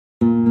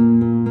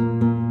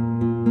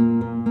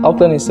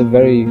Auckland is a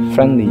very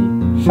friendly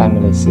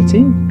family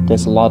city.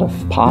 There's a lot of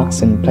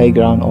parks and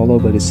playground all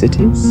over the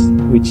cities,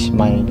 which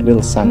my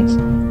little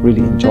son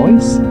really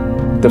enjoys.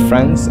 The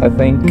friends, I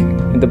think,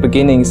 in the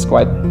beginning it's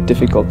quite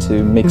difficult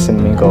to mix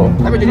and mingle.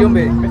 I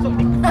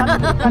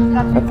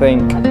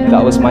think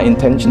that was my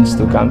intentions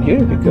to come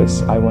here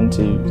because I want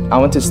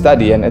to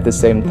study, and at the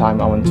same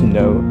time I want to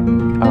know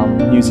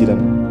New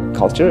Zealand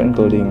culture,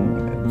 including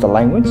the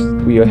language.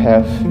 We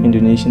have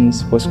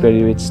Indonesians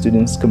postgraduate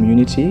students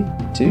community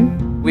too.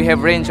 We have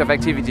a range of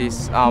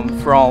activities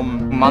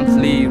from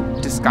monthly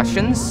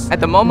discussions. At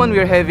the moment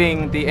we're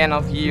having the end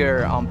of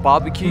year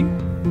barbecue.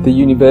 The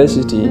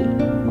university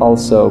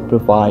also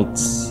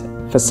provides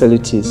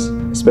facilities,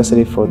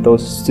 especially for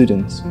those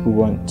students who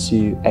want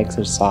to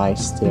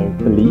exercise their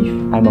belief.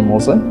 I'm a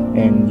Muslim,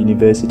 and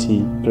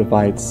university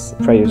provides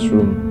prayers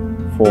room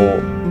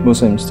for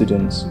Muslim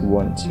students who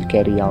want to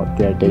carry out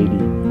their daily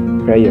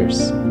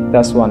prayers.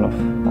 That's one of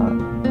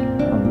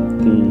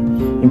the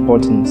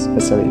important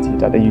facility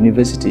that a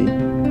university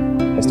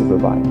has to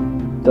provide.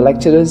 The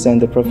lecturers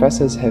and the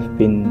professors have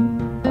been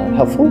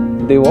helpful.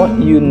 They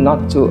want you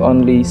not to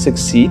only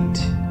succeed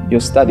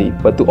your study,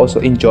 but to also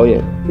enjoy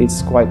it.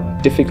 It's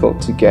quite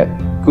difficult to get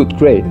good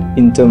grade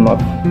in terms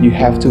of you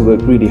have to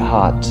work really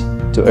hard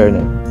to earn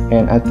it.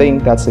 And I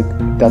think that's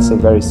a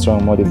very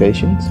strong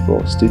motivation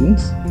for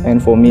students.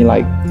 And for me,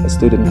 like a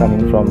student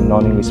coming from a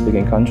non-English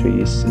speaking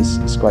country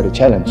is quite a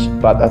challenge.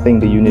 But I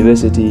think the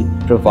university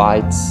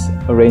provides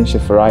a range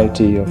of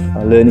variety of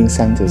learning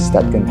centers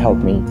that can help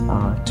me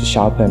to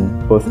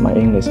sharpen both my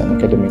English and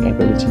academic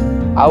ability.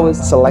 I was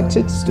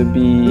selected to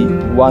be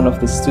one of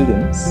the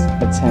students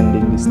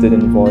attending the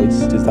Student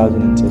Voice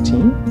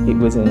 2013. It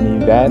was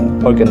an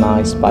event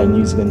organized by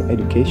New Zealand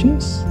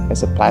Educations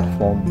as a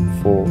platform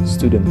for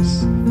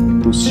students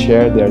to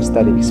share their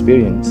study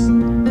experience.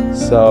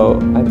 So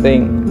I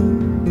think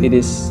it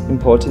is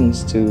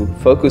important to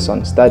focus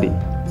on study,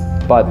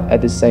 but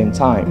at the same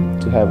time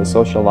to have a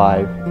social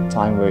life,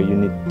 time where you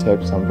need to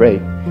have some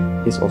break,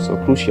 is also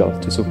crucial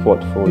to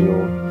support for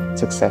your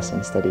success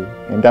in study.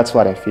 And that's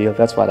what I feel,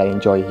 that's what I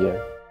enjoy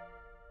here.